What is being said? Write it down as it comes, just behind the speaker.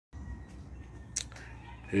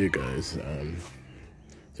Hey guys,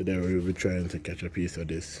 today we will be trying to catch a piece of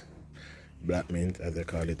this black mint, as they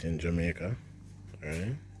call it in Jamaica.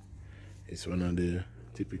 Alright, it's one of the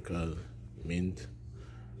typical mint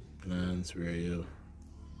plants where you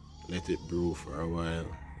let it brew for a while,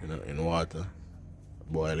 in water,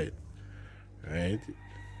 boil it. Right,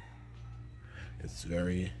 it's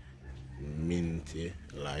very minty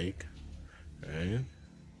like. Right,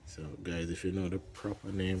 so guys, if you know the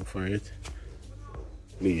proper name for it,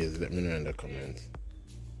 please let me know in the comments.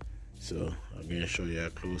 So I'm going to show you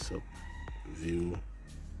a close-up view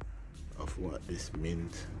of what this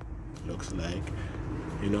mint looks like.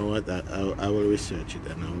 You know what, I will research it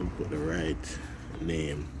and I will put the right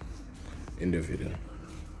name in the video.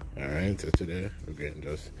 Alright, so today we're going to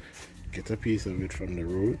just get a piece of it from the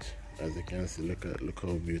root. As you can see, look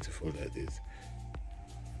how beautiful that is.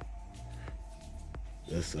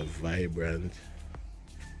 Just a vibrant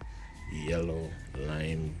yellow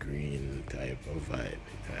lime green type of vibe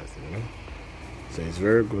it has, so it's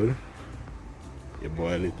very good. You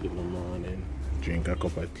boil it in the morning, drink a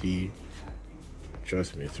cup of tea,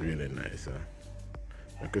 trust me, it's really nice.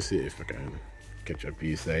 I could see if I can catch a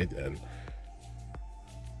piece of it, and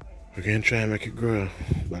we can try and make it grow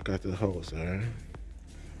back at the house.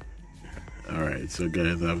 Alright, so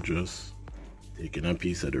guys, I've just taken a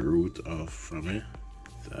piece of the root off from it.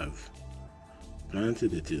 So I've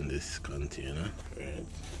planted it in this container, right?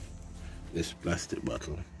 This plastic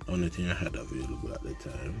bottle, only thing I had available at the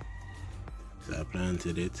time. So I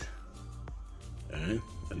planted it, right?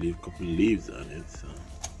 I leave a couple leaves on it, so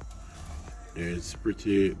there's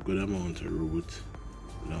pretty good amount of root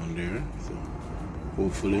down there. So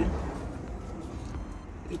hopefully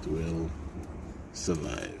it will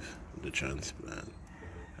survive the transplant.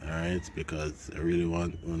 Alright, because I really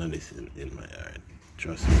want one of this in my yard.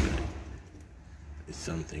 Trust me, it's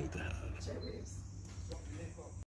something to have.